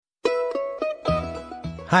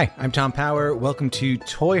Hi, I'm Tom Power. Welcome to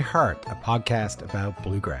Toy Heart, a podcast about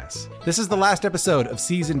bluegrass. This is the last episode of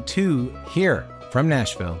Season 2. Here from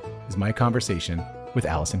Nashville is my conversation with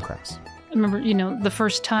Alison Krauss. I remember, the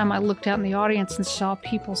first time I looked out in the audience and saw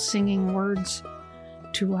people singing words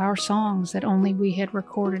to our songs that only we had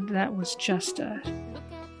recorded. That was just a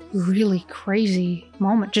really crazy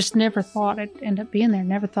moment. Just never thought it'd end up being there.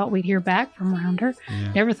 Never thought we'd hear back from Rounder.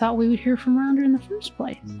 Yeah. Never thought we would hear from Rounder in the first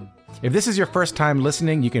place. If this is your first time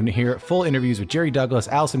listening, you can hear full interviews with Jerry Douglas,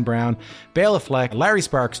 Alison Brown, Bela Fleck, Larry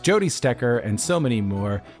Sparks, Jody Stecker, and so many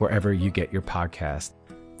more wherever you get your podcast.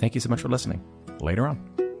 Thank you so much for listening. Later on.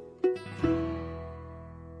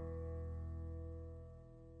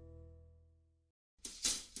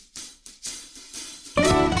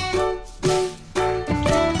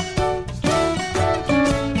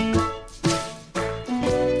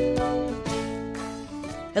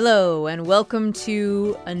 Hello, and welcome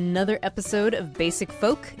to another episode of Basic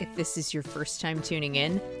Folk. If this is your first time tuning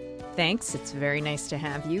in, thanks. It's very nice to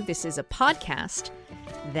have you. This is a podcast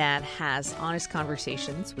that has honest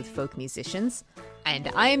conversations with folk musicians. And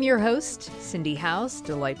I am your host, Cindy House.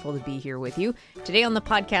 Delightful to be here with you. Today on the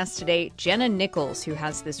podcast Jenna Nichols, who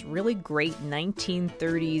has this really great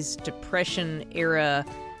 1930s Depression-era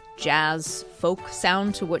jazz folk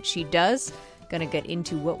sound to what she does. Going to get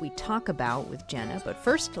into what we talk about with Jenna, but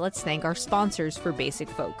first, let's thank our sponsors for Basic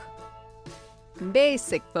Folk.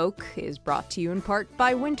 Basic Folk is brought to you in part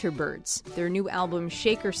by Winterbirds. Their new album,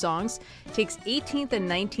 Shaker Songs, takes 18th and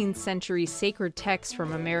 19th century sacred texts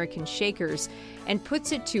from American Shakers and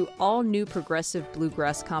puts it to all new progressive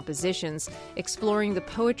bluegrass compositions, exploring the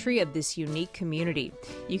poetry of this unique community.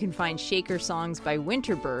 You can find Shaker Songs by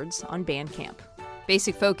Winterbirds on Bandcamp.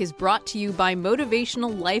 Basic Folk is brought to you by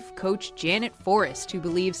motivational life coach Janet Forrest, who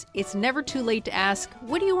believes it's never too late to ask,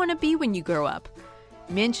 what do you want to be when you grow up?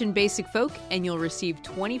 Mention Basic Folk and you'll receive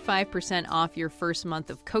 25% off your first month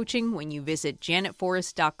of coaching when you visit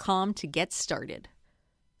janetforrest.com to get started.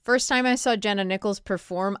 First time I saw Jenna Nichols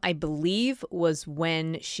perform, I believe, was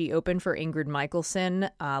when she opened for Ingrid Michaelson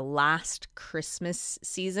last Christmas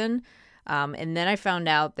season. And then I found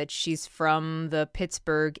out that she's from the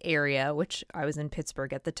Pittsburgh area, which I was in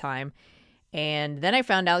Pittsburgh at the time. And then I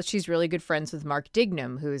found out she's really good friends with Mark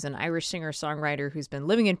Dignam, who's an Irish singer-songwriter who's been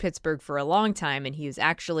living in Pittsburgh for a long time. And he was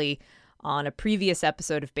actually on a previous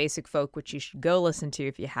episode of Basic Folk, which you should go listen to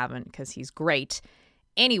if you haven't, because he's great.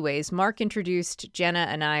 Anyways, Mark introduced Jenna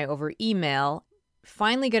and I over email.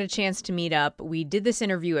 Finally got a chance to meet up. We did this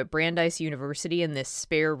interview at Brandeis University in this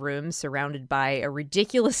spare room surrounded by a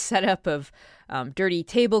ridiculous setup of dirty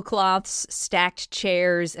tablecloths, stacked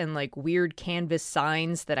chairs, and weird canvas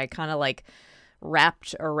signs that I kind of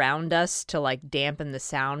wrapped around us to dampen the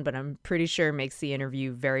sound, but I'm pretty sure makes the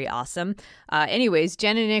interview very awesome. Anyways,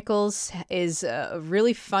 Jenna Nichols is a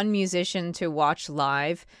really fun musician to watch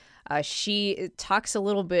live. She talks a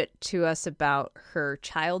little bit to us about her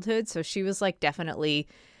childhood. So she was definitely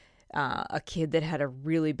a kid that had a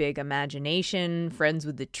really big imagination, friends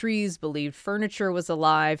with the trees, believed furniture was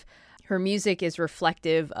alive. Her music is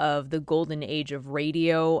reflective of the golden age of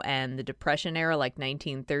radio and the Depression era,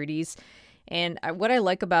 1930s. And what I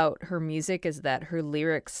like about her music is that her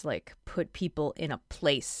lyrics put people in a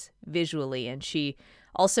place visually. And she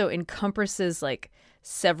also encompasses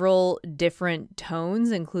several different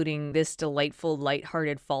tones, including this delightful,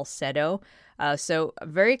 lighthearted falsetto. So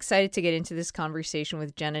I'm very excited to get into this conversation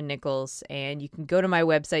with Jenna Nichols. And you can go to my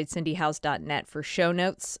website, cindyhouse.net, for show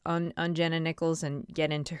notes on Jenna Nichols and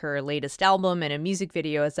get into her latest album, and a music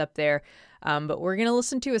video is up there. But we're going to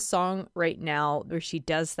listen to a song right now where she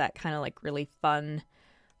does that kind of really fun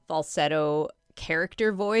falsetto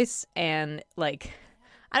character voice. And I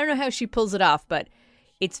don't know how she pulls it off, but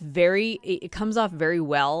it comes off very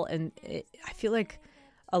well, and I feel like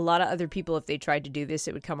a lot of other people, if they tried to do this,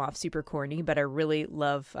 it would come off super corny, but I really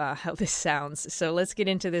love how this sounds. So let's get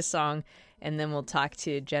into this song, and then we'll talk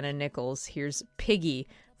to Jenna Nichols. Here's Piggy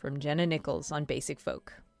from Jenna Nichols on Basic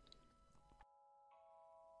Folk.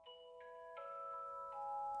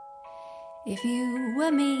 If you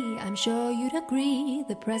were me, I'm sure you'd agree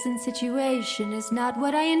the present situation is not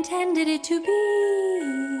what I intended it to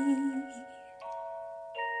be.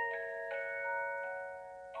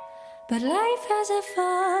 But life has a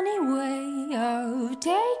funny way of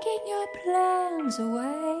taking your plans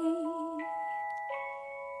away.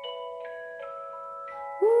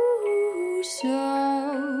 Ooh,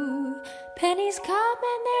 so pennies come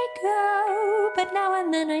and they go, but now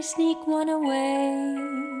and then I sneak one away.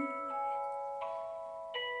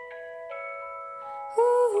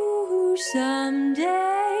 Ooh,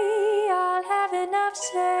 someday I'll have enough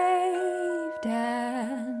saved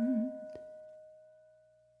and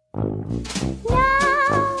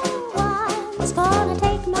No one's gonna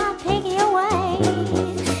take my piggy away.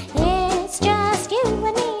 It's just you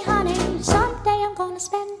and me, honey. Someday I'm gonna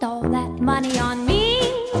spend all that money on me,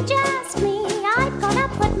 just me. I'm gonna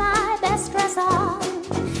put my best dress on.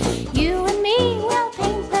 You and me will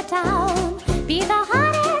paint the town, be the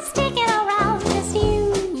hottest ticket around. Just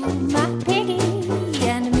you, my piggy,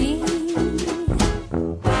 and me.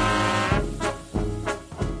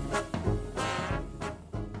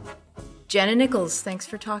 Jenna Nichols, thanks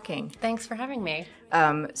for talking. Thanks for having me.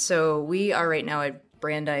 So we are right now at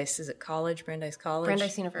Brandeis. Is it college? Brandeis College?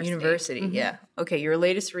 Brandeis University. University, yeah. Okay, your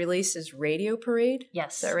latest release is Radio Parade?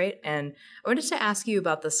 Yes. Is that right? And I wanted to ask you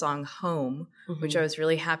about the song Home, which I was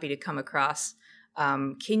really happy to come across.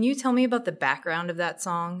 Can you tell me about the background of that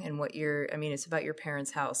song and what it's about your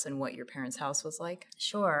parents' house and what your parents' house was like?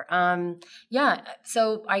 Sure. Yeah,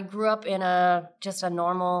 so I grew up in just a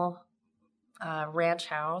normal ranch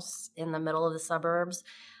house in the middle of the suburbs.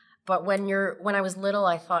 But when I was little,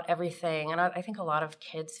 I thought everything, and I think a lot of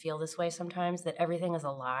kids feel this way sometimes, that everything is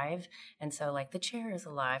alive. And so like the chair is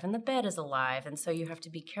alive and the bed is alive. And so you have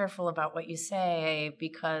to be careful about what you say,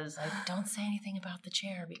 because I don't say anything about the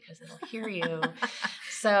chair because it'll hear you.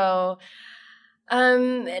 So,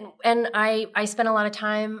 and I spent a lot of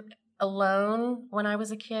time alone when I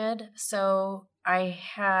was a kid. So I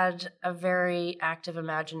had a very active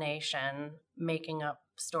imagination, making up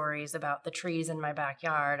stories about the trees in my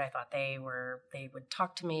backyard. I thought they would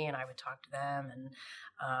talk to me and I would talk to them.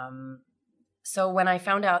 And so when I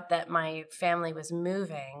found out that my family was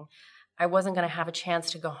moving, I wasn't going to have a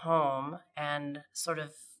chance to go home and sort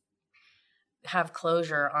of have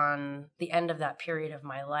closure on the end of that period of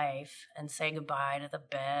my life and say goodbye to the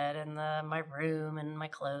bed and my room and my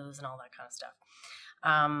clothes and all that kind of stuff.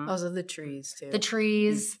 Also the trees too. The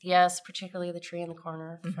trees, yes, particularly the tree in the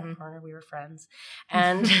corner, the front corner. We were friends.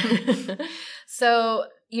 And so,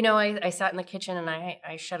 I sat in the kitchen and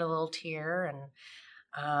I shed a little tear,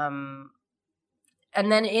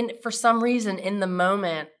 and then for some reason in the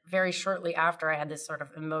moment, very shortly after I had this sort of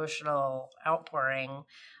emotional outpouring,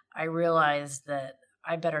 I realized that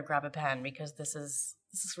I better grab a pen because this is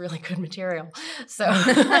really good material. So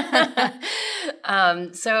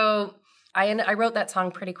I wrote that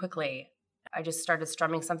song pretty quickly. I just started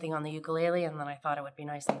strumming something on the ukulele, and then I thought it would be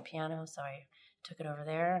nice on the piano, so I took it over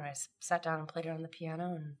there, and I sat down and played it on the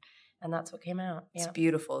piano, and that's what came out. Yeah. It's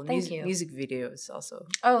beautiful. Thank you. Music video is also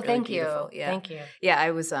really thank beautiful. You. Yeah. Thank you. Yeah,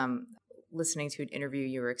 I was listening to an interview.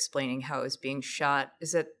 You were explaining how it was being shot.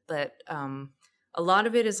 Is it that a lot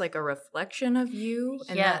of it is like a reflection of you?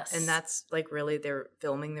 And yes. That's like really they're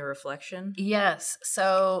filming the reflection? Yes.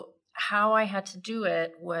 So how I had to do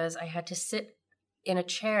it was I had to sit in a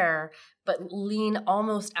chair but lean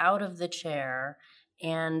almost out of the chair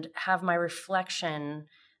and have my reflection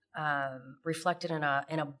reflected in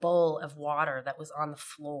a bowl of water that was on the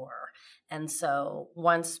floor. And so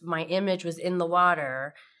once my image was in the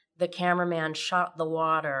water, the cameraman shot the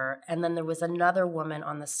water, and then there was another woman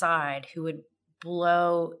on the side who would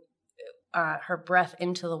blow her breath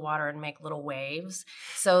into the water and make little waves.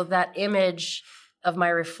 So that image of my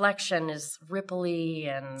reflection is ripply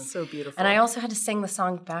and so beautiful. And I also had to sing the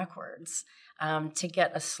song backwards to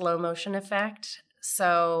get a slow motion effect.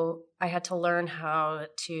 So I had to learn how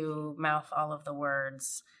to mouth all of the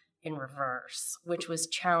words in reverse, which was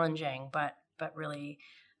challenging, but really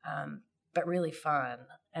fun.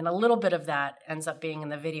 And a little bit of that ends up being in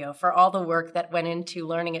the video. For all the work that went into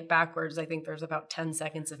learning it backwards, I think there's about 10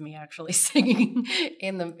 seconds of me actually singing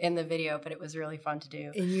in the video, but it was really fun to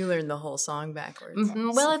do. And you learned the whole song backwards.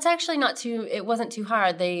 Mm-hmm. Well, it's actually it wasn't too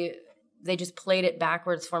hard. They just played it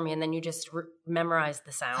backwards for me, and then you just memorized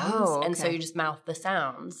the sounds. Oh, okay. And so you just mouth the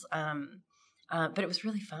sounds. But it was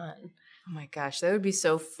really fun. Oh my gosh, that would be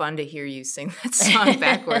so fun to hear you sing that song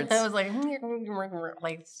backwards. I was like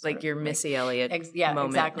your Missy Elliott moment.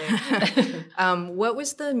 Exactly. What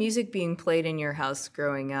was the music being played in your house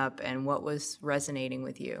growing up, and what was resonating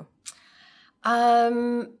with you?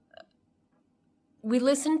 We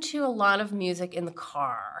listened to a lot of music in the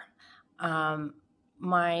car.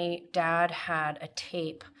 My dad had a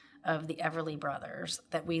tape of the Everly Brothers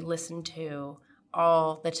that we listened to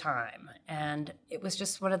all the time, and it was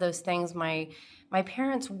just one of those things. My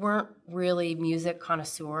parents weren't really music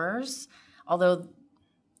connoisseurs, although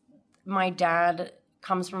my dad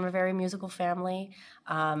comes from a very musical family,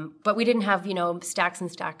 but we didn't have stacks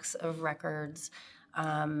and stacks of records.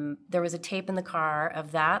 There was a tape in the car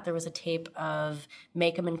of that. There was a tape of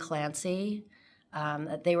Makem and Clancy.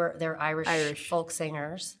 They're Irish folk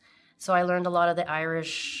singers, so I learned a lot of the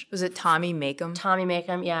Irish. Was it Tommy Makem? Tommy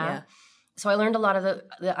Makem, yeah. So I learned a lot of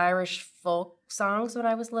the Irish folk songs when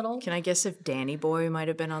I was little. Can I guess if Danny Boy might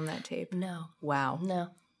have been on that tape? No. Wow. No,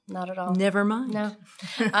 not at all. Never mind. No.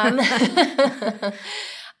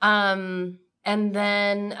 And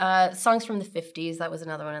then songs from the 50s, that was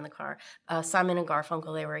another one in the car. Simon and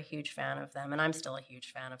Garfunkel, they were a huge fan of them, and I'm still a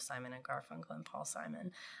huge fan of Simon and Garfunkel and Paul Simon.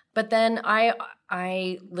 But then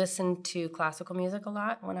I listened to classical music a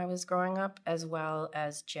lot when I was growing up, as well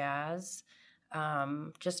as jazz,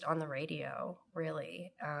 just on the radio,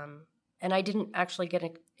 really. And I didn't actually get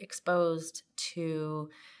exposed to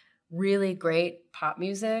really great pop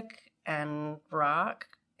music and rock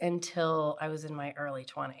until I was in my early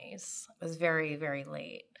 20s. It was very, very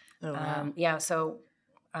late. Oh, wow.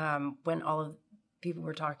 When all of people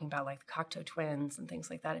were talking about like the Cocteau Twins and things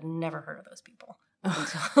like that, I'd never heard of those people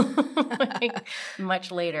until like,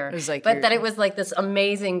 much later. It was like but that it was like this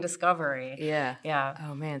amazing discovery. Yeah. Yeah.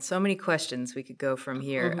 Oh, man. So many questions we could go from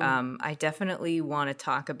here. Mm-hmm. I definitely want to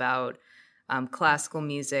talk about classical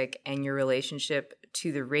music and your relationship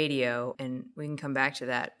to the radio, and we can come back to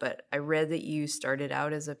that. But I read that you started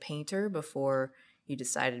out as a painter before you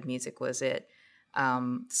decided music was it.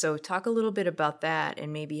 So talk a little bit about that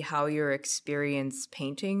and maybe how your experience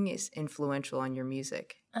painting is influential on your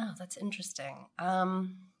music. Oh, that's interesting.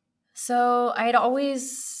 So I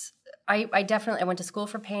went to school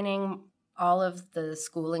for painting. All of the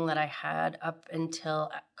schooling that I had up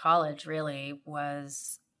until college really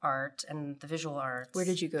was art and the visual arts. Where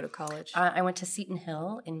did you go to college? I went to Seton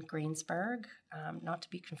Hill in Greensburg, not to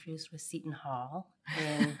be confused with Seton Hall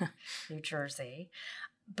in New Jersey.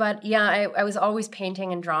 But yeah, I was always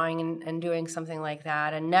painting and drawing and doing something like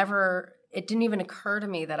that, and it didn't even occur to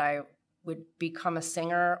me that I would become a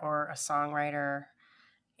singer or a songwriter.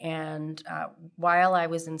 And while I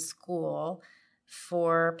was in school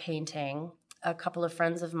for painting, a couple of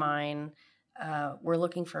friends of mine were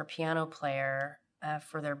looking for a piano player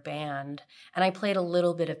for their band, and I played a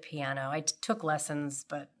little bit of piano. I took lessons,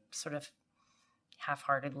 but sort of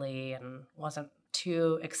half-heartedly, and wasn't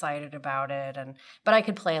too excited about it. But I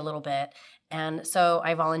could play a little bit, and so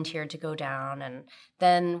I volunteered to go down. And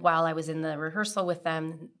then while I was in the rehearsal with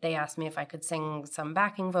them, they asked me if I could sing some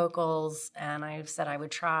backing vocals, and I said I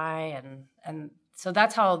would try. And so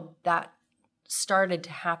that's how that started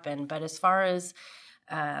to happen. But as far as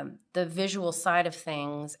the visual side of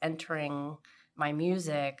things entering my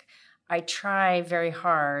music, I try very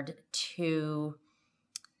hard to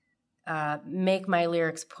make my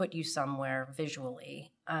lyrics put you somewhere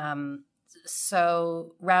visually.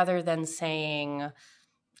 So rather than saying,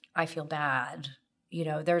 I feel bad,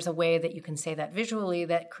 there's a way that you can say that visually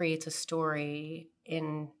that creates a story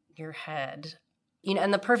in your head.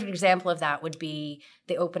 And the perfect example of that would be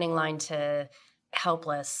the opening line to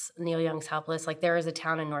Helpless, Neil Young's Helpless. Like, there is a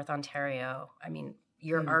town in North Ontario. I mean,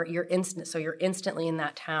 you're instantly in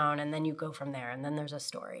that town, and then you go from there, and then there's a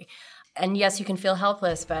story. And yes, you can feel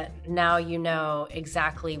helpless, but now you know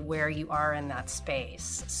exactly where you are in that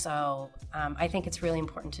space. So I think it's really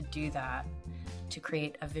important to do that, to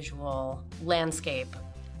create a visual landscape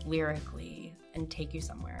lyrically and take you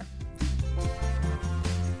somewhere.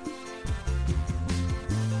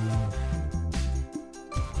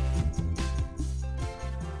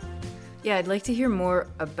 Yeah, I'd like to hear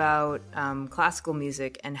more about classical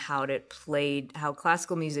music and how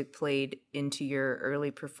classical music played into your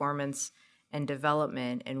early performance and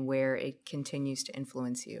development, and where it continues to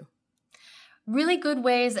influence you. Really good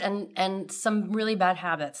ways and some really bad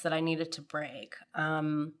habits that I needed to break.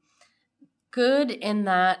 Good in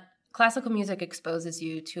that classical music exposes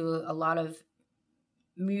you to a lot of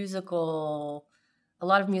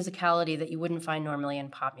musicality that you wouldn't find normally in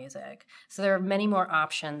pop music. So there are many more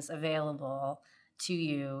options available to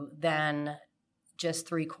you than just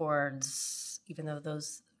 3 chords, even though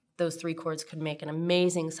those 3 chords could make an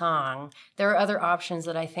amazing song. There are other options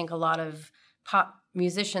that I think a lot of pop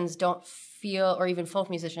musicians don't feel, or even folk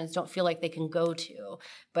musicians don't feel like they can go to.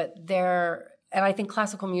 And I think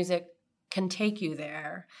classical music can take you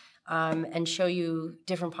there and show you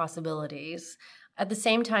different possibilities. At the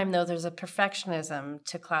same time, though, there's a perfectionism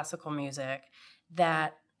to classical music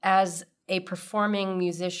that, as a performing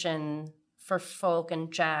musician for folk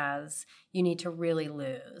and jazz, you need to really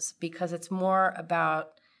lose, because it's more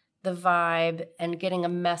about the vibe and getting a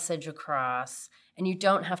message across. And you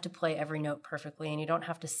don't have to play every note perfectly, and you don't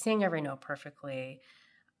have to sing every note perfectly.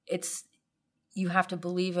 You have to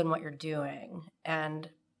believe in what you're doing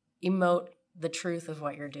and emote the truth of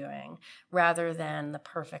what you're doing rather than the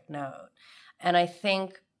perfect note. And I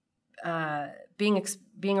think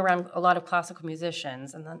being around a lot of classical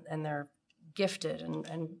musicians, and they're gifted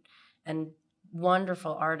and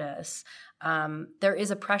wonderful artists, there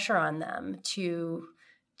is a pressure on them to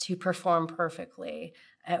perform perfectly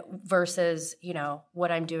versus,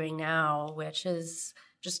 what I'm doing now, which is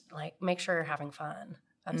just like make sure you're having fun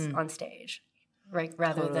on stage, right?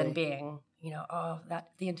 Rather than being, that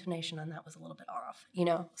the intonation on that was a little bit off,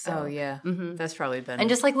 So, oh yeah, that's probably been and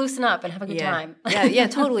just like loosen up and have a good time. yeah,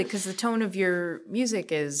 totally. Because the tone of your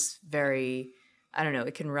music is very, I don't know,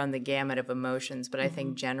 it can run the gamut of emotions, but I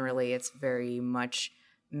think generally it's very much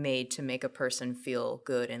made to make a person feel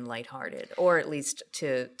good and lighthearted, or at least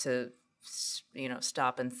to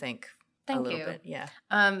stop and think a little bit. Yeah.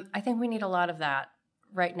 I think we need a lot of that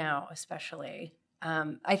right now, especially.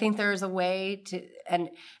 I think there's a way to,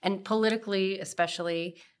 and politically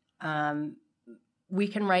especially, we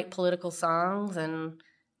can write political songs and,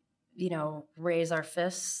 raise our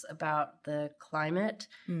fists about the climate,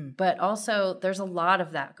 but also there's a lot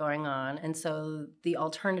of that going on. And so the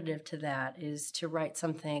alternative to that is to write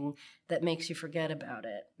something that makes you forget about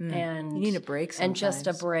it. And you need a break sometimes. And just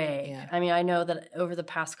a break. Yeah. I mean, I know that over the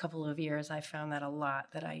past couple of years, I found that a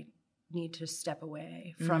lot, that I need to step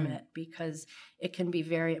away from it because it can be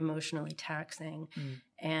very emotionally taxing.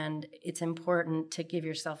 And it's important to give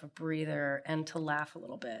yourself a breather and to laugh a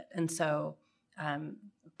little bit. And so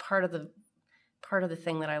part of the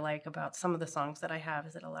thing that I like about some of the songs that I have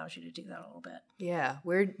is it allows you to do that a little bit. Yeah.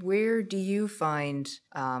 Where do you find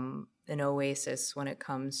an oasis when it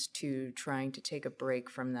comes to trying to take a break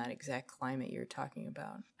from that exact climate you're talking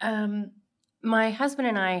about? My husband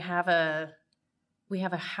and I have a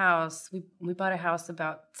house. We bought a house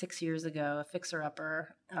about 6 years ago, a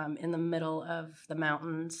fixer-upper in the middle of the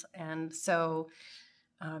mountains, and so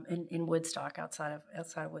in Woodstock, outside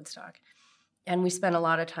of Woodstock. And we spend a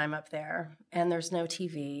lot of time up there, and there's no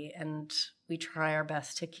TV, and we try our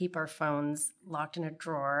best to keep our phones locked in a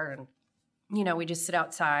drawer, and we just sit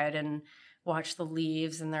outside and watch the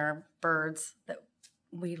leaves, and there are birds that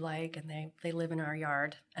we like, and they live in our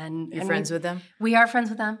yard. And you're friends with them? We are friends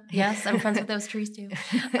with them. Yes, I'm friends with those trees too.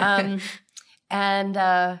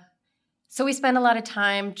 So we spend a lot of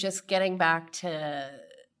time just getting back to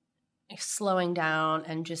slowing down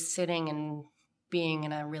and just sitting and being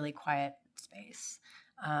in a really quiet space,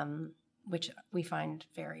 which we find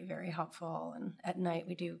very, very helpful. And at night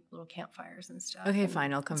we do little campfires and stuff. Okay,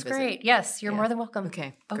 fine. I'll come it's visit. Great. Yes, you're more than welcome.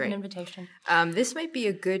 Okay, Open great. invitation. This might be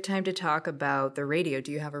a good time to talk about the radio.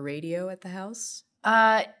 Do you have a radio at the house?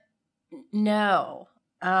 No.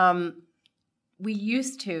 We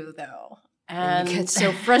used to, though. And you get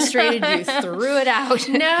so frustrated you threw it out.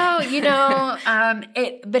 No,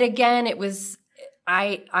 but again, it was,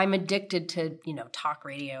 I'm addicted to, talk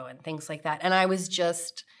radio and things like that. And I was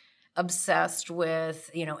just obsessed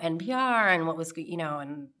with, NPR and what was,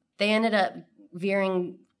 and they ended up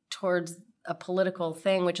veering towards a political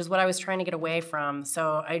thing, which is what I was trying to get away from.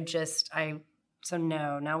 So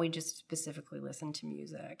now we just specifically listen to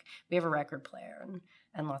music. We have a record player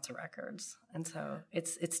and lots of records. And so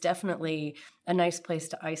it's definitely a nice place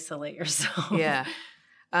to isolate yourself. Yeah.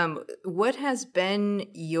 What has been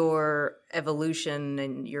your evolution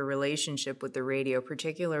and your relationship with the radio,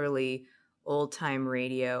 particularly old-time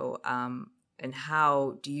radio, and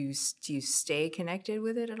how do you stay connected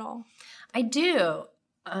with it at all? I do.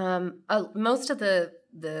 Most of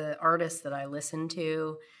the artists that I listen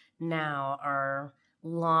to now are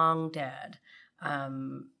long dead.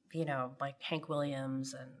 Like Hank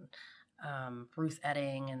Williams and Ruth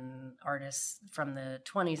Etting and artists from the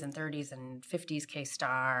 20s and 30s and 50s,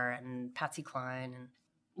 K-Star and Patsy Cline. And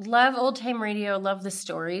love old-time radio, love the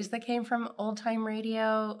stories that came from old-time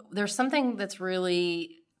radio. There's something that's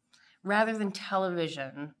really, rather than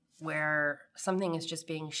television, where something is just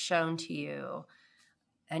being shown to you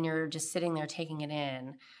and you're just sitting there taking it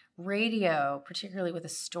in. Radio, particularly with a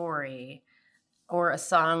story or a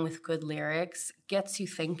song with good lyrics, gets you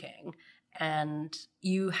thinking. And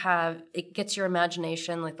it gets your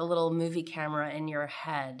imagination, like the little movie camera in your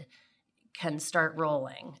head can start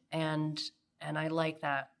rolling. And I like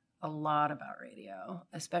that a lot about radio,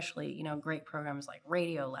 especially, great programs like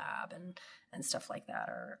Radio Lab and stuff like that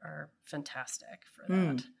are fantastic for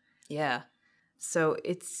that. Yeah. So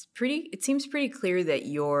it seems pretty clear that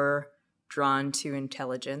you're drawn to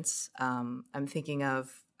intelligence. I'm thinking of,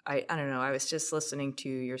 I don't know, I was just listening to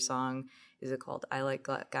your song. Is it called I Like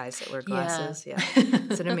Guys That Wear Glasses? Yeah.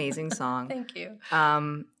 It's an amazing song. Thank you.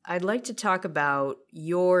 I'd like to talk about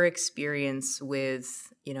your experience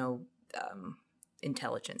with,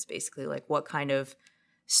 intelligence, basically. Like what kind of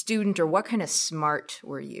student or what kind of smart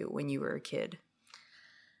were you when you were a kid?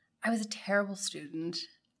 I was a terrible student.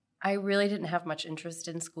 I really didn't have much interest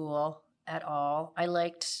in school at all. I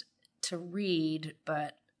liked to read,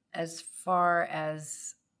 but as far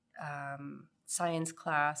as science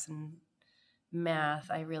class and math,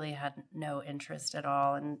 I really had no interest at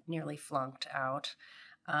all and nearly flunked out.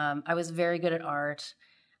 I was very good at art,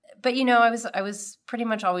 but I was pretty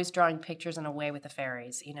much always drawing pictures and away with the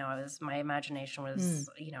fairies. My imagination was,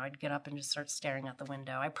 I'd get up and just start staring out the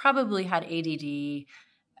window. I probably had ADD,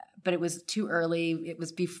 but it was too early. It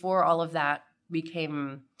was before all of that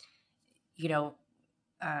became,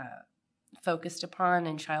 focused upon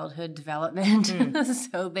in childhood development.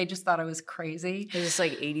 So they just thought I was crazy. It was just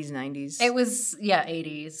like 80s, 90s. It was,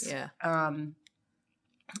 80s. Yeah.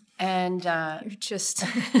 And you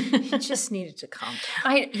just needed to calm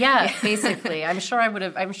down. Basically. I'm sure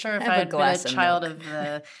if I had been a child of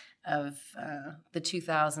the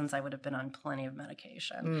 2000s, I would have been on plenty of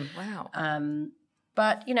medication. Wow.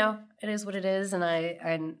 But it is what it is, but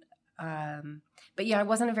I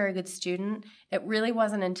wasn't a very good student. It really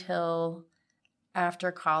wasn't until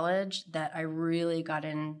after college that I really got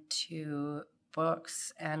into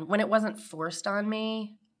books, and when it wasn't forced on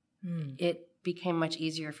me, it became much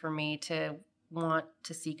easier for me to want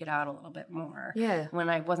to seek it out a little bit more. Yeah. When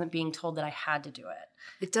I wasn't being told that I had to do it.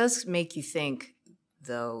 It does make you think,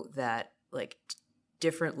 though, that like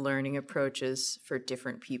different learning approaches for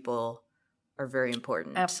different people are very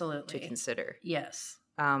important. Absolutely. To consider. Yes.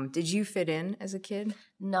 Did you fit in as a kid?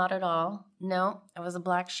 Not at all. No, I was a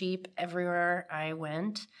black sheep everywhere I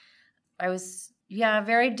went. I was,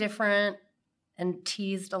 very different and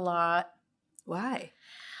teased a lot. Why?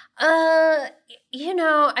 I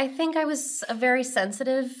think I was a very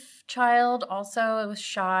sensitive child. Also, I was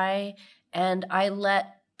shy, and I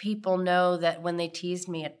let people know that when they teased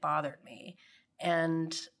me, it bothered me.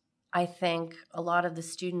 And I think a lot of the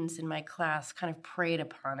students in my class kind of preyed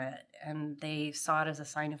upon it, and they saw it as a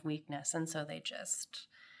sign of weakness, and so they just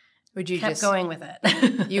kept going with it.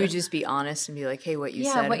 You would just be honest and be like, "Hey, what you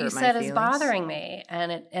said hurt my feelings. What you said is bothering me,"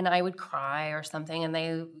 and I would cry or something, and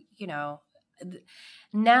they,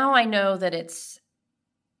 now I know that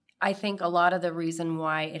I think a lot of the reason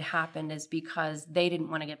why it happened is because they didn't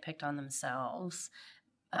want to get picked on themselves.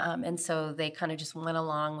 And so they kind of just went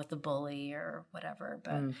along with the bully or whatever.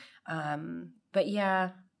 But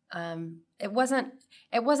it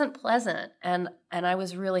wasn't pleasant. And I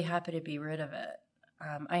was really happy to be rid of it.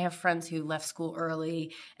 I have friends who left school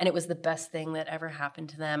early, and it was the best thing that ever happened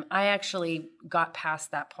to them. I actually got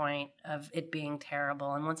past that point of it being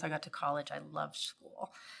terrible. And once I got to college, I loved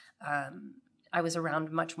school. I was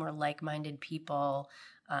around much more like-minded people,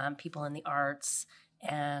 people in the arts.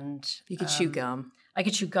 And you could chew gum. I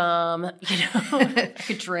could chew gum, I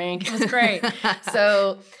could drink. It was great.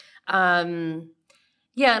 So, and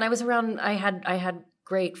I was around, I had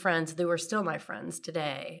great friends. They were still my friends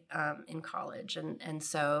today in college.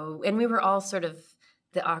 And we were all sort of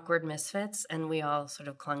the awkward misfits, and we all sort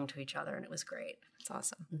of clung to each other, and it was great.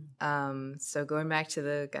 That's awesome. So going back to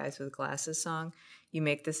the Guys with Glasses song, you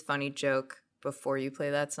make this funny joke before you play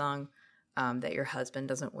that song that your husband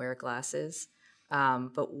doesn't wear glasses.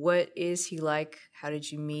 But what is he like? How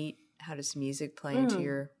did you meet? How does music play into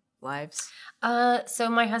your lives? So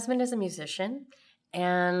my husband is a musician,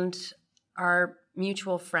 and our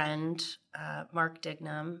mutual friend, Mark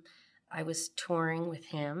Dignam, I was touring with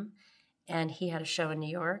him, and he had a show in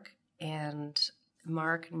New York, and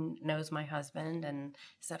Mark knows my husband and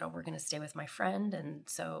said, we're going to stay with my friend. And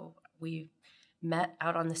so we met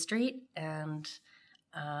out on the street, and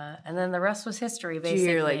then the rest was history, basically. Did you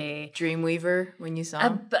hear, like, Dreamweaver when you saw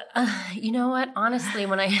him? But you know what? Honestly,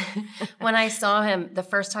 when I saw him, the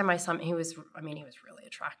first time I saw him, he was really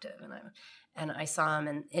attractive, and I saw him,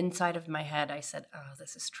 and inside of my head, I said, "Oh,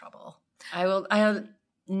 this is trouble." I'll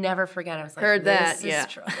never forget. I was like, heard that, this is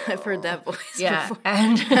trouble. I've heard that voice before.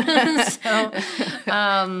 And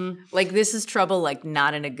so, like, this is trouble, like,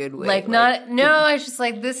 not in a good way. I was just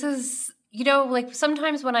like, this is. Like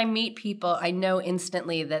sometimes when I meet people, I know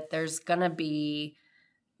instantly that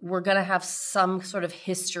we're going to have some sort of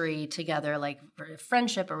history together, like a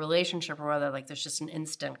friendship, a relationship, or whether like there's just an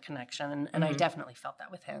instant connection. And I definitely felt that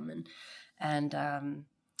with him.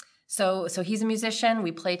 So he's a musician.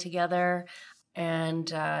 We play together. And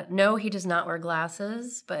no, he does not wear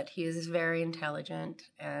glasses, but he is very intelligent,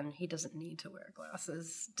 and he doesn't need to wear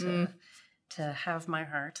glasses to have my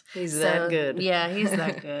heart. He's that good. Yeah, he's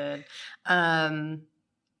that good. And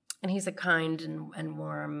he's a kind and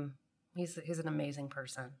warm, he's an amazing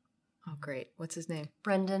person. Oh, great. What's his name?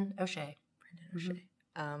 Brendan O'Shea.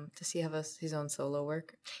 Does he have his own solo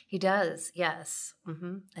work? He does, yes.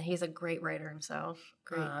 And he's a great writer himself.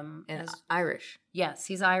 Great. And Irish. Yes,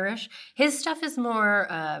 he's Irish. His stuff is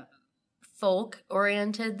more folk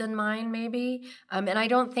oriented than mine, maybe. And I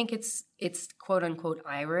don't think it's quote unquote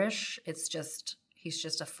Irish. He's just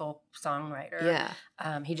a folk songwriter. Yeah.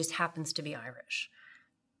 He just happens to be Irish.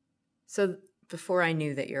 So before I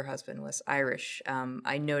knew that your husband was Irish,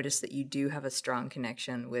 I noticed that you do have a strong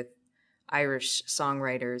connection with Irish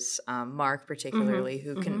songwriters, Mark particularly,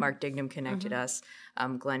 Mark Dignam connected us,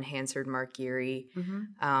 Glenn Hansard, Mark Geary.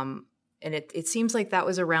 And it seems like that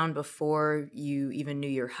was around before you even knew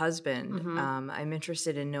your husband. I'm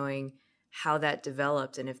interested in knowing how that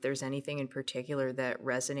developed and if there's anything in particular that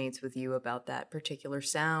resonates with you about that particular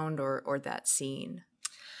sound or that scene.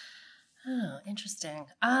 Oh, interesting.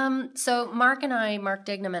 So Mark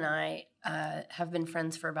Dignam and I have been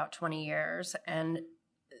friends for about 20 years. And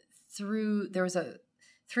through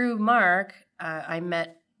Mark, I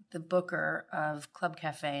met the booker of Club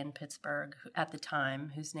Cafe in Pittsburgh at the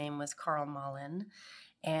time, whose name was Carl Mullen.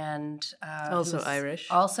 And Also Irish.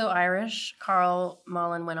 Carl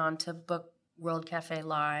Mullen went on to book World Cafe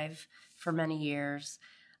Live for many years.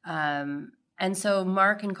 And so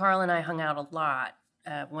Mark and Carl and I hung out a lot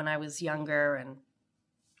when I was younger. And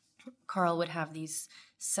Carl would have these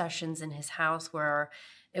sessions in his house where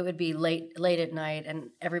it would be late at night and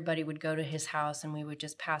everybody would go to his house and we would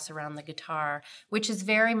just pass around the guitar, which is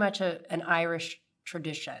very much an Irish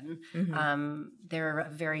tradition. They're a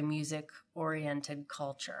very music-oriented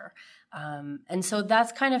culture. And so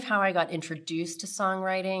that's kind of how I got introduced to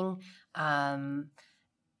songwriting,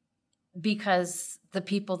 because the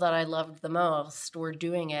people that I loved the most were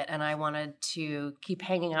doing it and I wanted to keep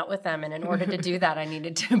hanging out with them. And in order to do that, I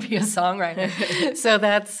needed to be a songwriter. So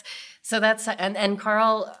that's and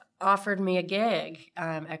Carl offered me a gig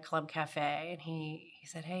at Club Cafe, and he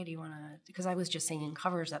said, "Hey, do you want to?" Because I was just singing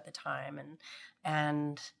covers at the time,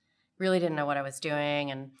 and really didn't know what I was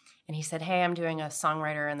doing, and he said, "Hey, I'm doing a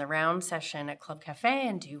songwriter in the round session at Club Cafe,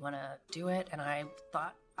 and do you want to do it?" And I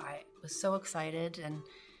thought, I was so excited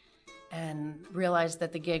and realized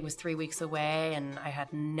that the gig was 3 weeks away, and I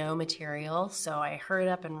had no material, so I hurried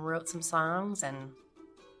up and wrote some songs and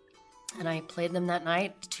I played them that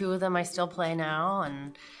night. 2 of them I still play now,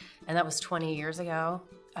 and that was 20 years ago.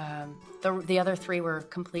 The other 3 were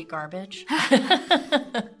complete garbage. That's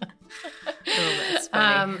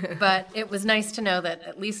funny. But it was nice to know that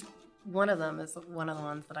at least one of them is one of the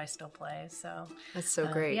ones that I still play. So That's so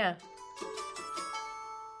great. Yeah.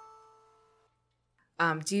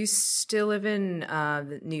 Do you still live in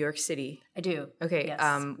New York City? I do. Okay.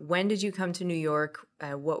 Yes. When did you come to New York?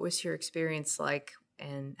 What was your experience like?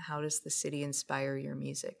 And how does the city inspire your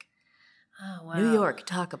music? Oh, wow. New York,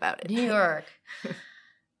 talk about it. New York.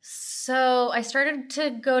 So I started to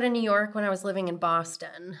go to New York when I was living in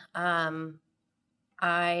Boston. A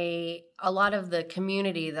lot of the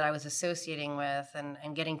community that I was associating with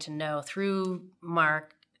and getting to know through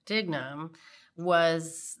Mark Dignam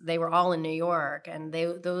they were all in New York, and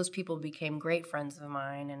those people became great friends of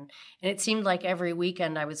mine. And it seemed like every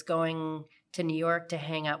weekend I was going to New York to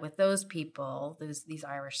hang out with those people, these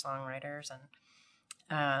Irish songwriters,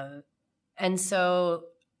 and so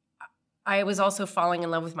I was also falling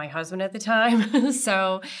in love with my husband at the time.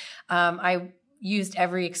 So I used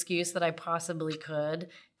every excuse that I possibly could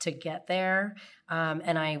to get there,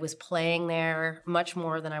 and I was playing there much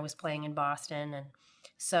more than I was playing in Boston, and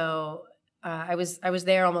so I was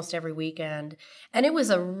there almost every weekend, and it was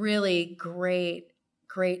a really great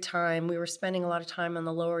time. We were spending a lot of time on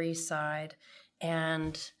the Lower East Side,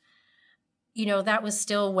 and that was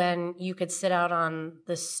still when you could sit out on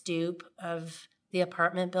the stoop of the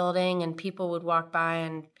apartment building and people would walk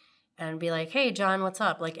by and be like, "Hey, John, what's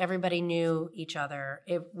up?" Like everybody knew each other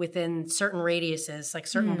within certain radiuses, like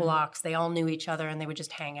certain blocks. They all knew each other and they would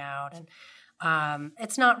just hang out. And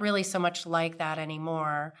it's not really so much like that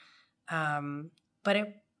anymore. But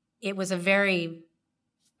it was a very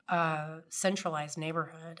centralized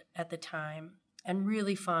neighborhood at the time and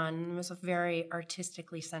really fun. It was a very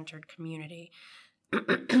artistically centered community.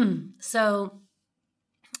 So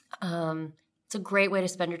it's a great way to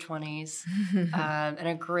spend your 20s and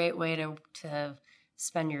a great way to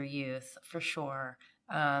spend your youth, for sure.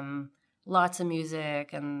 Lots of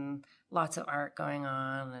music and lots of art going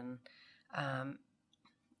on. And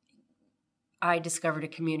I discovered a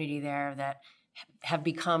community there that have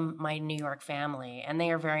become my New York family, and they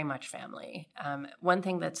are very much family. One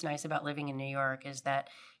thing that's nice about living in New York is that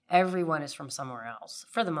everyone is from somewhere else,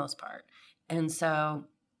 for the most part. And so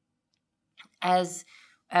as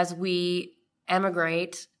we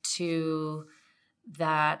emigrate to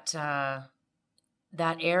that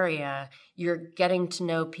area, you're getting to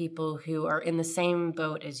know people who are in the same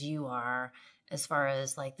boat as you are, as far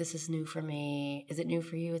as like, this is new for me. Is it new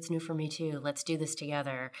for you? It's new for me too. Let's do this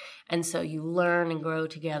together. And so you learn and grow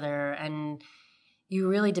together, and you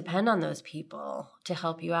really depend on those people to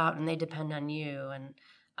help you out, and they depend on you.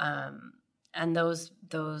 And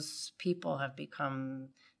those people have become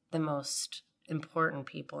the most important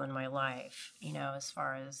people in my life, as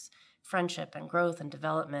far as friendship and growth and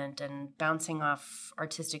development and bouncing off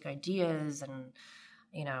artistic ideas. And,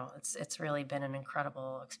 it's really been an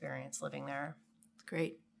incredible experience living there.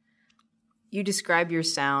 Great. You describe your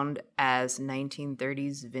sound as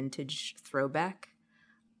 1930s vintage throwback.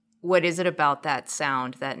 What is it about that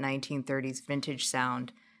sound, that 1930s vintage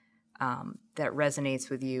sound, that resonates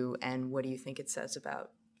with you, and what do you think it says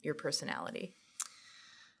about your personality?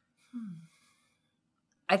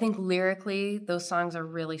 I think lyrically, those songs are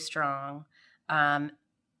really strong.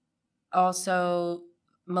 Also,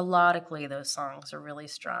 melodically, those songs are really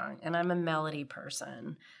strong. And I'm a melody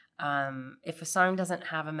person. If a song doesn't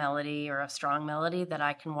have a melody or a strong melody that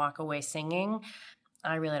I can walk away singing,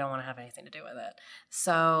 I really don't want to have anything to do with it.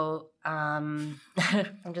 So I'm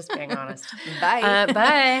just being honest. Bye.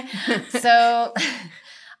 Bye. So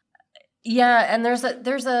yeah, and there's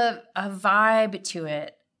a vibe to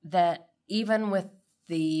it that even with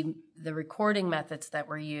the recording methods that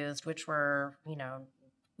were used, which were,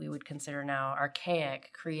 we would consider now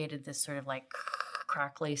archaic, created this sort of like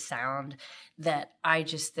crackly sound that I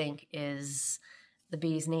just think is the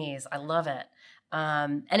bee's knees. I love it.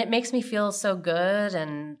 And it makes me feel so good.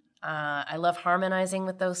 And I love harmonizing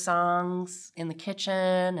with those songs in the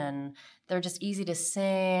kitchen, and they're just easy to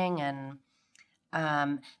sing. And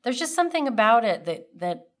there's just something about it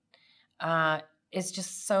that is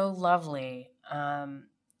just so lovely. And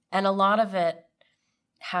a lot of it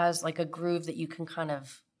has like a groove that you can kind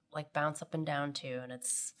of like bounce up and down to,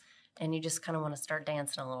 and you just kind of want to start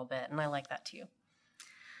dancing a little bit. And I like that too.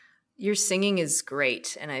 Your singing is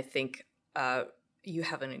great, and I think you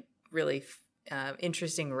have a really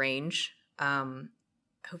interesting range.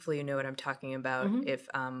 Hopefully you know what I'm talking about. Mm-hmm. If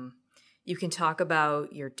you can talk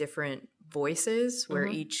about your different voices, where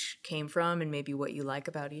mm-hmm. each came from, and maybe what you like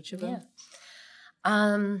about each of them.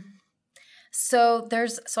 Yeah. So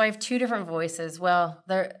I have two different voices. Well,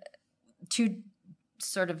 they're two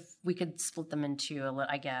sort of, we could split them in two,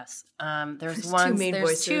 I guess. There's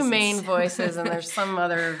two main voices, and there's some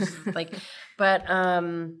others but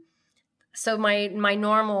so my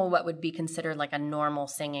normal, what would be considered like a normal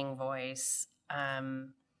singing voice,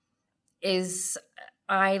 is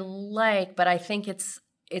I like, but I think it's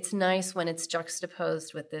nice when it's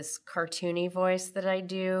juxtaposed with this cartoony voice that I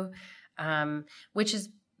do, which is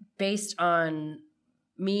based on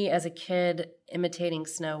me as a kid imitating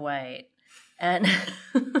Snow White. And it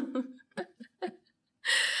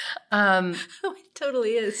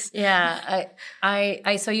totally is. Yeah.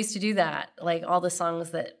 I used to do that. Like all the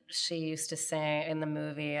songs that she used to sing in the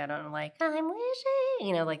movie, I don't know, like, I'm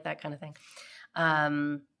wishing, like that kind of thing.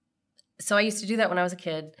 So I used to do that when I was a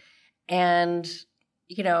kid. And,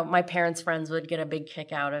 my parents' friends would get a big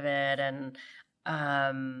kick out of it.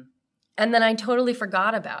 And then I totally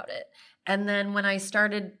forgot about it. And then when I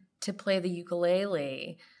started to play the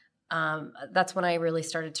ukulele, that's when I really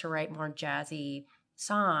started to write more jazzy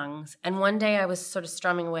songs. And one day I was sort of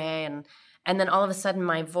strumming away, and then all of a sudden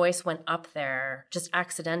my voice went up there just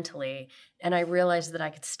accidentally, and I realized that I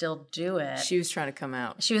could still do it. She was trying to come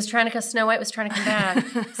out. Snow White was trying to come back.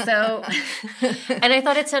 So, and I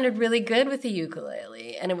thought it sounded really good with the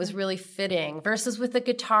ukulele, and it was really fitting, versus with the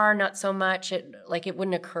guitar, not so much. It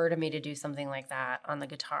wouldn't occur to me to do something like that on the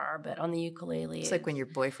guitar, but on the ukulele. It's like when your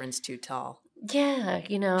boyfriend's too tall. Yeah,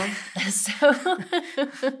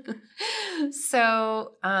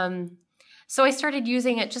 So I started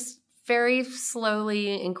using it, just very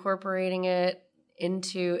slowly incorporating it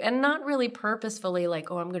into, and not really purposefully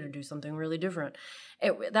like, oh, I'm going to do something really different.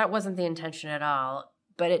 That wasn't the intention at all,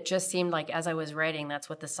 but it just seemed like as I was writing, that's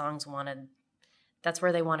what the songs wanted. That's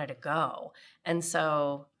where they wanted to go. And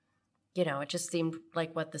so, it just seemed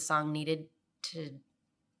like what the song needed to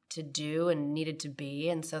do and needed to be.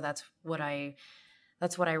 And so that's what I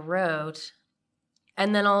wrote.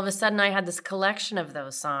 And then all of a sudden I had this collection of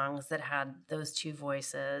those songs that had those two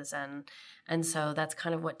voices. And so that's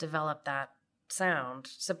kind of what developed that sound.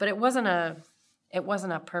 So, but it wasn't a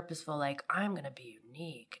purposeful, like, I'm going to be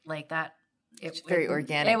unique like that. It's very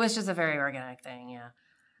organic. It was just a very organic thing. Yeah.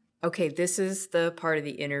 Okay. This is the part of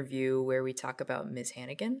the interview where we talk about Ms.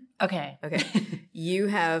 Hannigan. Okay. You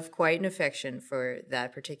have quite an affection for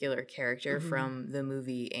that particular character mm-hmm. from the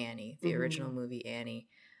movie Annie, the mm-hmm. original movie Annie.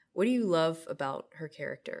 What do you love about her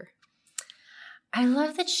character? I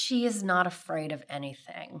love that she is not afraid of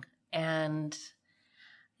anything. And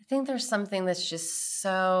think there's something that's just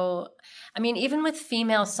so, I mean, even with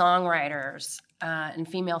female songwriters and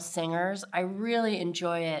female singers, I really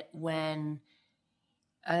enjoy it when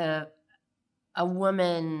a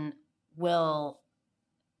woman will,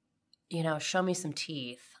 show me some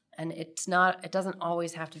teeth. And it doesn't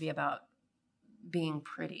always have to be about being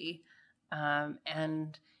pretty.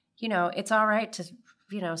 And, it's all right to,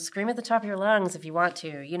 scream at the top of your lungs if you want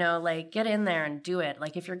to, like get in there and do it.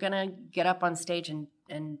 Like if you're going to get up on stage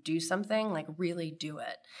and do something, like really do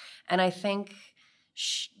it. And I think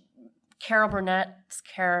Carol Burnett's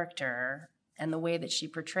character and the way that she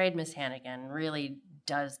portrayed Miss Hannigan really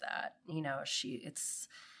does that.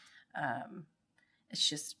 It's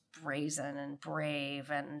just brazen and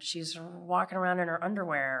brave, and she's walking around in her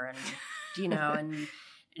underwear and,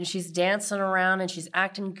 and she's dancing around and she's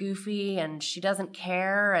acting goofy and she doesn't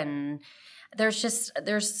care. And there's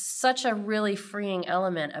such a really freeing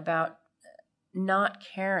element about not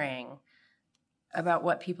caring about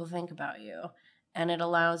what people think about you. And it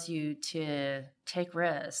allows you to take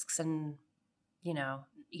risks and,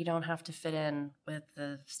 you don't have to fit in with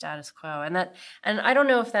the status quo. And I don't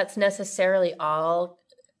know if that's necessarily all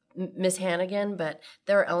Miss Hannigan, but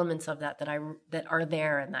there are elements of that are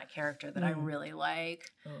there in that character that I really like.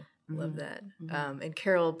 Oh, love that. Mm-hmm. And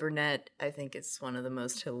Carol Burnett, I think, is one of the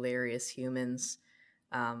most hilarious humans.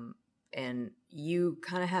 And you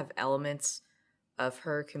kind of have elements of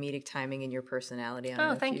her comedic timing in your personality. I don't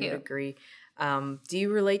know thank if you you. would agree. Do you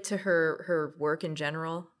relate to her work in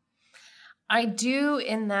general? I do,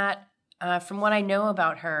 in that, from what I know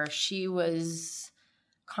about her, she was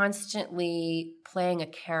constantly playing a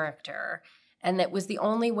character, and that was the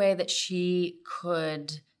only way that she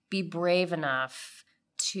could be brave enough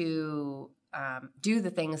to do the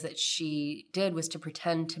things that she did, was to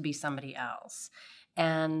pretend to be somebody else.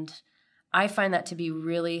 And I find that to be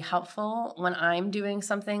really helpful when I'm doing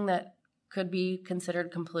something that could be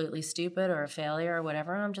considered completely stupid or a failure or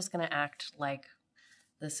whatever. I'm just going to act like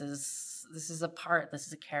this is a part, this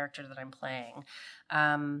is a character that I'm playing.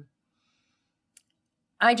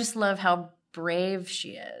 I just love how brave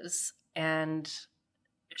she is. And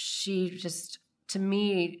she just, to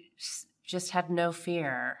me, just had no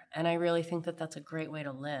fear. And I really think that that's a great way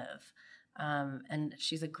to live. And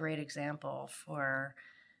she's a great example for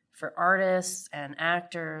artists and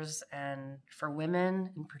actors and for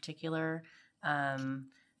women in particular,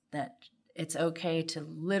 that it's okay to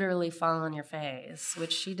literally fall on your face,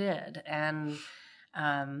 which she did. And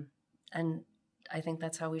I think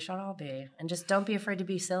that's how we should all be. And just don't be afraid to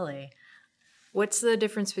be silly. What's the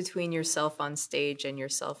difference between yourself on stage and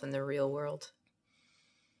yourself in the real world?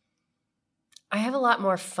 I have a lot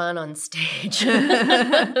more fun on stage than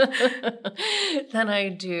I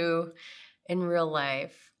do in real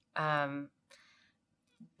life.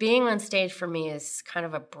 Being on stage for me is kind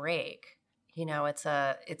of a break.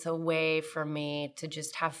 It's a way for me to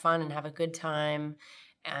just have fun and have a good time.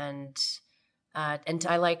 And I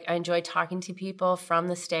enjoy talking to people from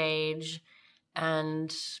the stage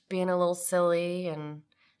and being a little silly. And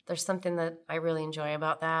there's something that I really enjoy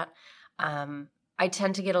about that. I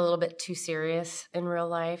tend to get a little bit too serious in real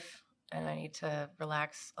life, and I need to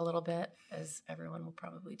relax a little bit, as everyone will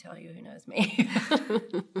probably tell you who knows me.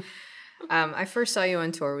 I first saw you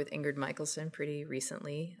on tour with Ingrid Michaelson pretty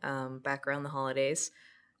recently, back around the holidays.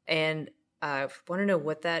 And I want to know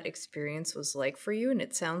what that experience was like for you. And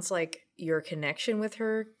it sounds like your connection with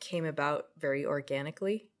her came about very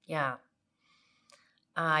organically. Yeah.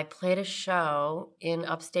 I played a show in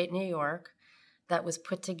upstate New York that was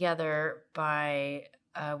put together by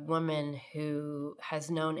a woman who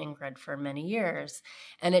has known Ingrid for many years.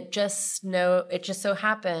 And it just so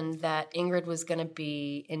happened that Ingrid was going to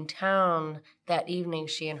be in town that evening.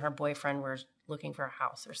 She and her boyfriend were looking for a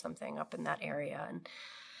house or something up in that area.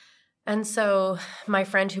 And so my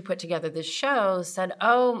friend who put together this show said,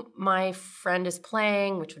 "Oh, my friend is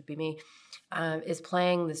playing," which would be me, is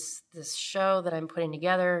playing this show that I'm putting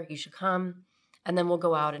together. You should come. And then we'll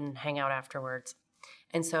go out and hang out afterwards.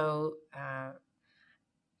 And so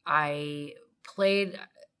I planned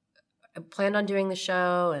on doing the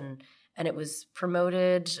show, and it was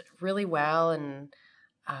promoted really well. And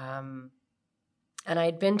I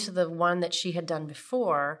had been to the one that she had done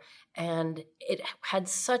before, and it had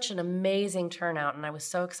such an amazing turnout. And I was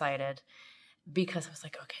so excited because I was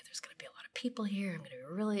like, okay, there's going to be a lot of people here.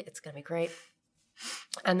 It's going to be great.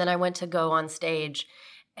 And then I went to go on stage,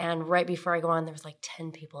 and right before I go on, there was like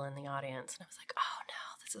 10 people in the audience. And I was like, oh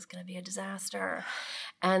no, this is going to be a disaster.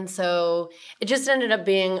 And so it just ended up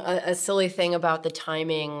being a silly thing about the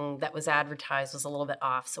timing that was advertised was a little bit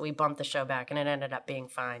off. So we bumped the show back and it ended up being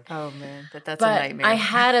fine. Oh, man, that's But a nightmare. I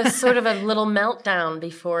had a sort of a little meltdown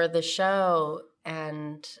before the show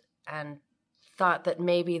and thought that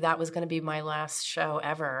maybe that was going to be my last show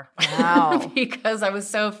ever. Wow. Because I was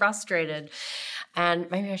so frustrated.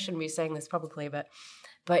 And maybe I shouldn't be saying this publicly, but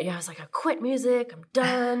yeah, I was like, I quit music, I'm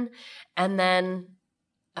done. And then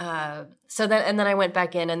then I went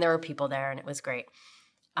back in and there were people there and it was great.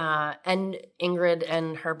 And Ingrid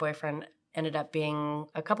and her boyfriend ended up being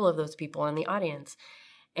a couple of those people in the audience.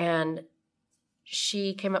 And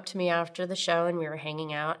she came up to me after the show and we were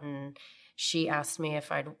hanging out and she asked me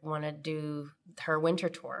if I'd want to do her winter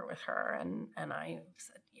tour with her. And I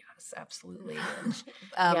said, yes, absolutely.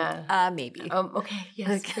 And, maybe. Okay,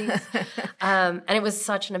 yes, please. And it was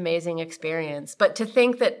such an amazing experience. But to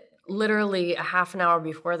think that literally a half an hour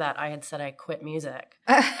before that, I had said I quit music.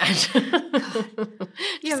 Just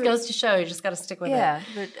goes to show, you just got to stick with it. Yeah,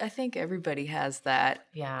 but I think everybody has that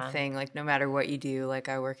Yeah. thing. Like, no matter what you do, like,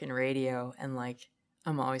 I work in radio, and, like,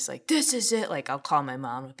 I'm always like, this is it. Like, I'll call my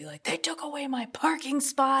mom and be like, they took away my parking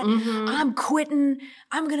spot. Mhm. I'm quitting.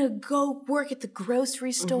 I'm going to go work at the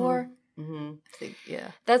grocery store. Mm-hmm. I think,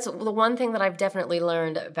 yeah. That's the one thing that I've definitely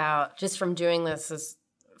learned about just from doing this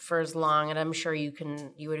for as long, and I'm sure you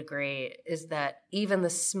would agree, is that even the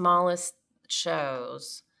smallest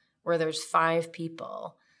shows where there's 5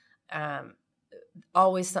 people,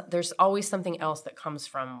 there's always something else that comes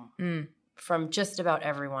from just about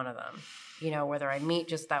every one of them. You know, whether I meet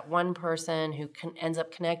just that one person who ends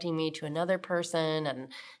up connecting me to another person, and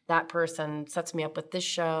that person sets me up with this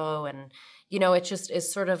show, and you know, it just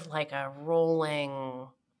is sort of like a rolling.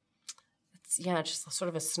 Just sort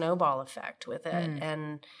of a snowball effect with it.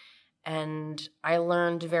 And I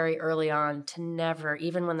learned very early on to never,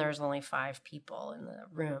 even when there's only 5 people in the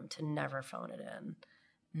room, to never phone it in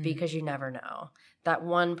because you never know. That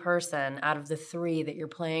one person out of the 3 that you're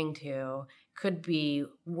playing to could be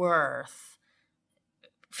worth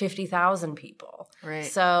 50,000 people. Right.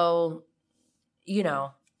 So, you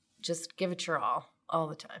know, just give it your all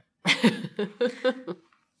the time.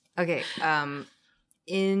 Okay.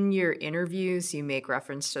 In your interviews, you make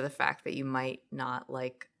reference to the fact that you might not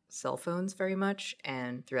like cell phones very much.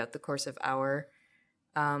 And throughout the course of our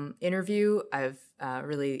interview, I've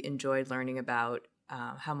really enjoyed learning about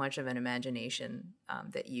how much of an imagination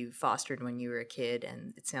that you fostered when you were a kid.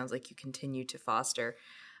 And it sounds like you continue to foster.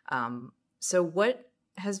 So what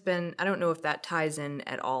has been, I don't know if that ties in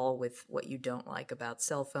at all with what you don't like about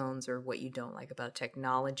cell phones or what you don't like about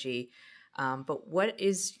technology. But what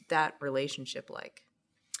is that relationship like?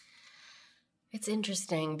 It's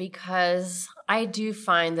interesting because I do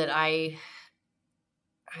find that I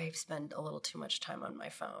spend a little too much time on my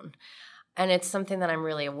phone. And it's something that I'm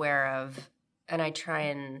really aware of, and I try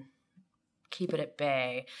and keep it at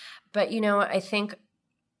bay. But, you know, I think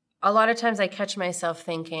a lot of times I catch myself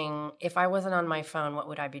thinking, if I wasn't on my phone, what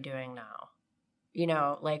would I be doing now? You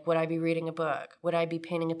know, like, would I be reading a book? Would I be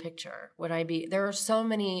painting a picture? There are so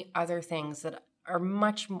many other things that are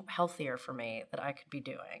much healthier for me that I could be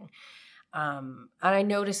doing. And I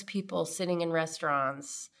notice people sitting in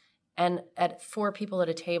restaurants and at 4 people at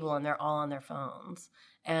a table and they're all on their phones.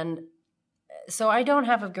 And so I don't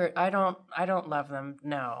love them.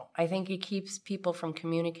 No, I think it keeps people from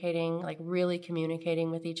communicating, like really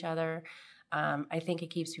communicating with each other. I think it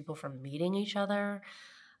keeps people from meeting each other.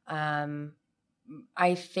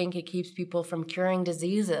 I think it keeps people from curing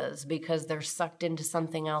diseases because they're sucked into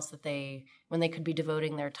something else when they could be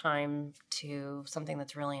devoting their time to something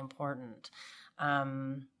that's really important.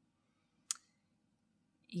 I'm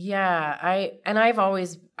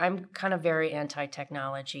kind of very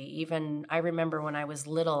anti-technology. Even I remember when I was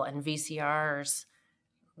little and VCRs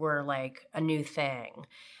were like a new thing.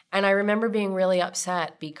 And I remember being really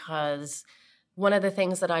upset because one of the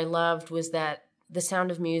things that I loved was that The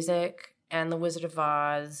Sound of Music and The Wizard of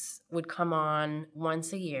Oz would come on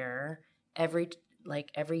once a year, every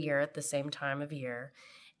year at the same time of year.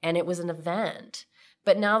 And it was an event.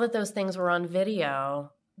 But now that those things were on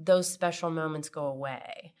video, those special moments go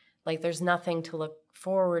away. Like, there's nothing to look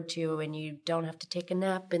forward to, and you don't have to take a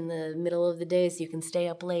nap in the middle of the day so you can stay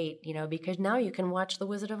up late, you know, because now you can watch The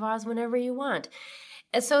Wizard of Oz whenever you want.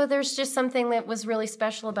 And so there's just something that was really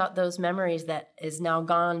special about those memories that is now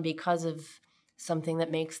gone because of something that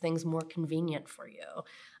makes things more convenient for you.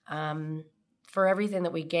 For everything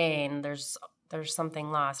that we gain, there's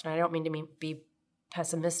something lost. And I don't mean to be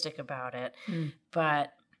pessimistic about it,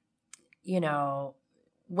 but, you know,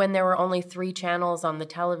 when there were only 3 channels on the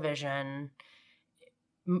television,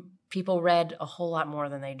 people read a whole lot more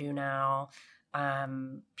than they do now.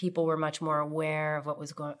 People were much more aware of what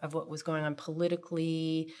was going on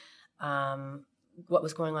politically, what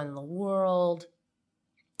was going on in the world.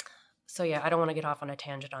 So yeah, I don't want to get off on a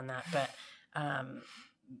tangent on that,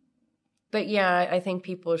 but yeah, I think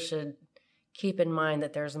people should keep in mind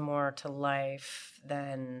that there's more to life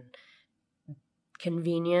than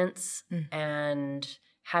convenience and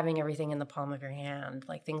having everything in the palm of your hand.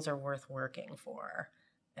 Like, things are worth working for,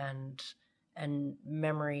 and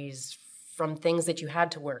memories from things that you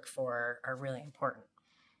had to work for are really important.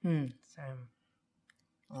 So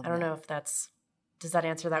I don't know if does that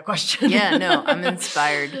answer that question? Yeah, no, I'm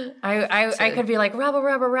inspired. I could be like,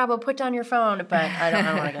 Rabble, put down your phone, but I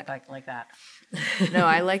don't want to get back like that. No,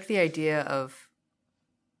 I like the idea of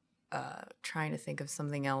trying to think of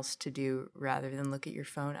something else to do rather than look at your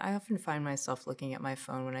phone. I often find myself looking at my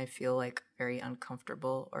phone when I feel like very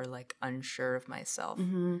uncomfortable or like unsure of myself.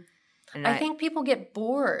 And I think people get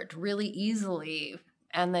bored really easily,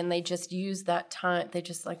 and then they just use that time. They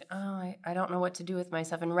just like, oh, I don't know what to do with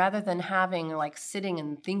myself. And rather than having like sitting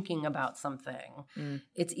and thinking about something,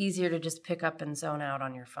 it's easier to just pick up and zone out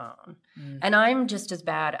on your phone. And I'm just as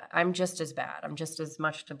bad. I'm just as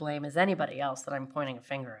much to blame as anybody else that I'm pointing a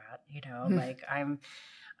finger at. You know, like I'm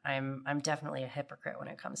definitely a hypocrite when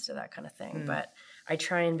it comes to that kind of thing. But I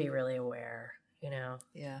try and be really aware. You know.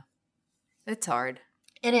 Yeah. It's hard.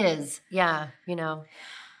 It is. Yeah. You know.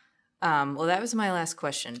 Well, that was my last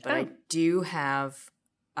question, but I do have,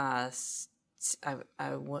 I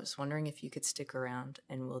was wondering if you could stick around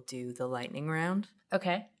and we'll do the lightning round.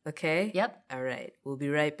 Okay. Okay? Yep. All right. We'll be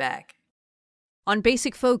right back. On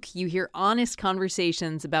Basic Folk, you hear honest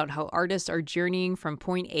conversations about how artists are journeying from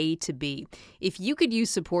point A to B. If you could use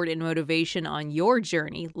support and motivation on your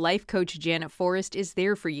journey, life coach Janet Forrest is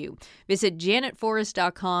there for you. Visit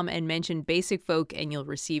janetforrest.com and mention Basic Folk and you'll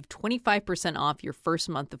receive 25% off your first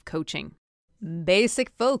month of coaching. Basic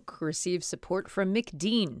Folk receives support from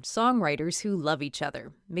McDean, songwriters who love each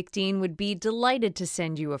other. McDean would be delighted to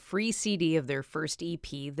send you a free CD of their first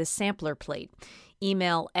EP, The Sampler Plate.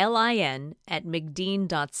 Email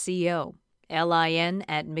lin@mcdean.co,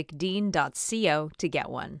 lin@mcdean.co to get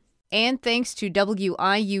one. And thanks to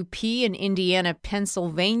WIUP in Indiana,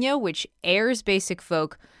 Pennsylvania, which airs Basic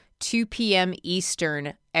Folk 2 p.m.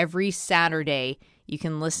 Eastern every Saturday. You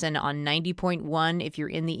can listen on 90.1 if you're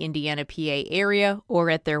in the Indiana, PA area,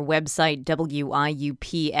 or at their website, wiupfm.org.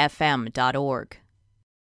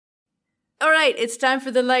 All right, it's time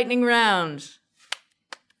for the lightning round.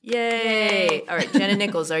 Yay! All right, Jenna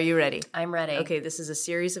Nichols, are you ready? I'm ready. Okay, this is a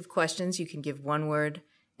series of questions. You can give one-word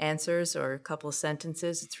answers or a couple of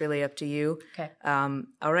sentences. It's really up to you. Okay.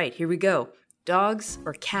 All right, here we go. Dogs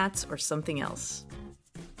or cats or something else?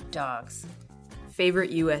 Dogs. Favorite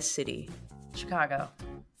U.S. city? Chicago.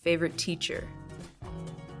 Favorite teacher?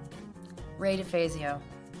 Ray DeFazio.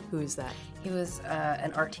 Who is that? He was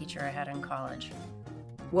an art teacher I had in college.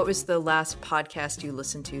 What was the last podcast you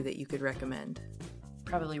listened to that you could recommend?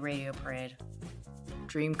 Probably Radio Parade.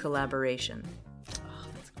 Dream collaboration. Oh,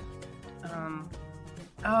 that's really good.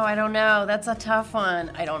 I don't know. That's a tough one.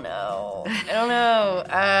 I don't know.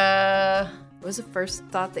 What was the first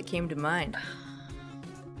thought that came to mind?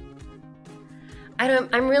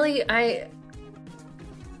 I'm really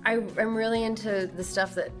into the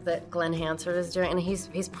stuff that Glenn Hansard is doing, and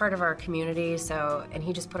he's part of our community. So, and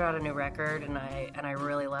he just put out a new record, and I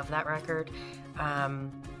really love that record.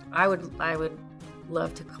 I would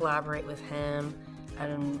love to collaborate with him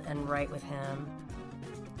and write with him.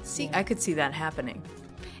 See, I could see that happening.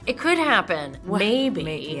 It could happen. Well,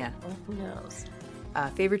 maybe. Yeah. Well, who knows?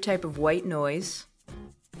 Favorite type of white noise?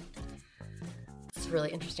 It's a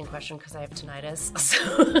really interesting question because I have tinnitus.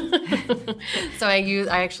 So I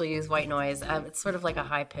actually use white noise. It's sort of like a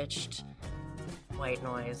high-pitched white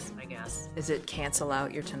noise, I guess. Does it cancel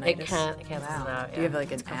out your tinnitus? It cancels it out, yeah. Do you have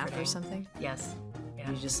like an app or something? Yes. Yeah.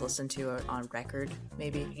 You just listen to it on record,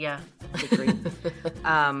 maybe? Yeah. Agree.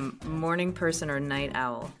 Morning person or night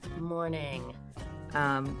owl? Morning.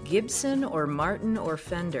 Gibson or Martin or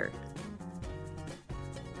Fender?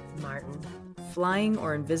 Martin. Flying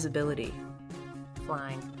or invisibility?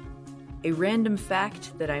 Flying. A random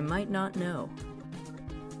fact that I might not know?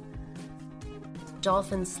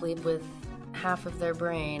 Dolphins sleep with half of their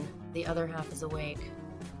brain. The other half is awake.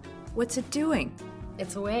 What's it doing?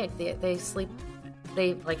 It's awake. They sleep.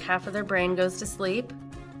 They like half of their brain goes to sleep,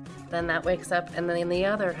 then that wakes up, and then the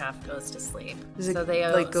other half goes to sleep. So they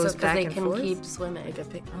goes back and forth? They can keep swimming.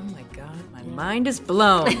 Oh my God, my mind is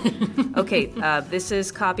blown. Okay, this is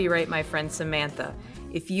copyright my friend Samantha.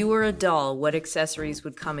 If you were a doll, what accessories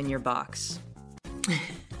would come in your box?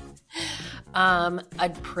 A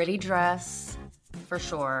pretty dress, for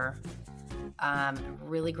sure.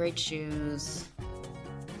 Really great shoes.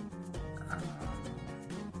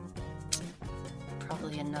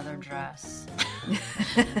 Probably another dress.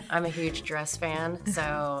 I'm a huge dress fan,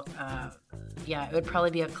 so yeah, it would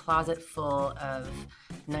probably be a closet full of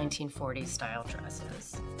 1940s style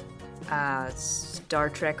dresses. Star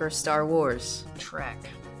Trek or Star Wars? Trek.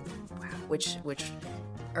 Wow. Which?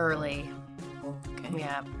 Early. Okay.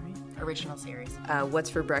 Yeah. Original series. What's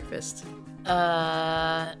for breakfast?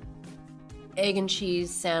 Egg and cheese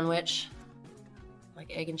sandwich.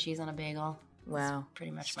 Like egg and cheese on a bagel. Wow. That's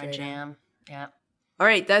pretty much Straight my jam. Yeah. All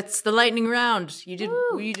right, that's the lightning round. You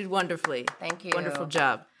did wonderfully. Thank you. Wonderful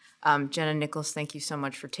job. Jenna Nichols, thank you so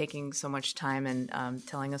much for taking so much time and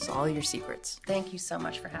telling us all your secrets. Thank you so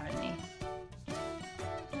much for having me.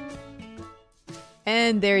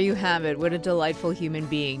 And there you have it. What a delightful human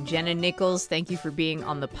being. Jenna Nichols, thank you for being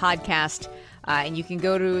on the podcast. And you can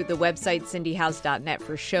go to the website, cindyhouse.net,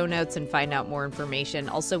 for show notes and find out more information.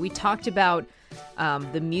 Also, we talked about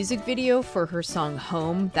the music video for her song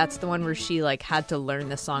Home. That's the one where she had to learn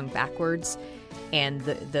the song backwards. And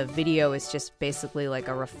the video is just basically like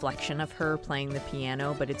a reflection of her playing the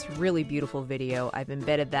piano, but it's a really beautiful video. I've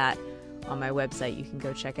embedded that on my website. You can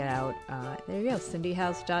go check it out. There you go,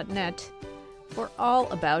 cindyhouse.net for all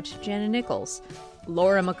about Jenna Nichols.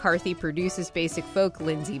 Laura McCarthy produces Basic Folk.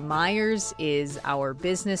 Lindsay Myers is our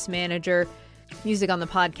business manager. Music on the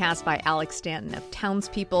podcast by Alex Stanton of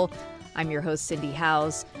Townspeople. I'm your host, Cindy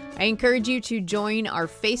Howes. I encourage you to join our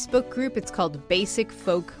Facebook group. It's called Basic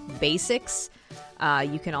Folk Basics.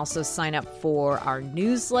 You can also sign up for our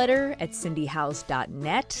newsletter at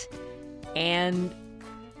cindyhouse.net. And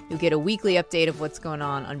you'll get a weekly update of what's going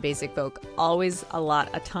on Basic Folk. Always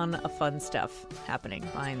a ton of fun stuff happening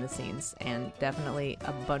behind the scenes. And definitely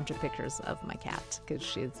a bunch of pictures of my cat because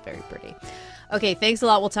she's very pretty. Okay, thanks a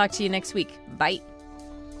lot. We'll talk to you next week. Bye.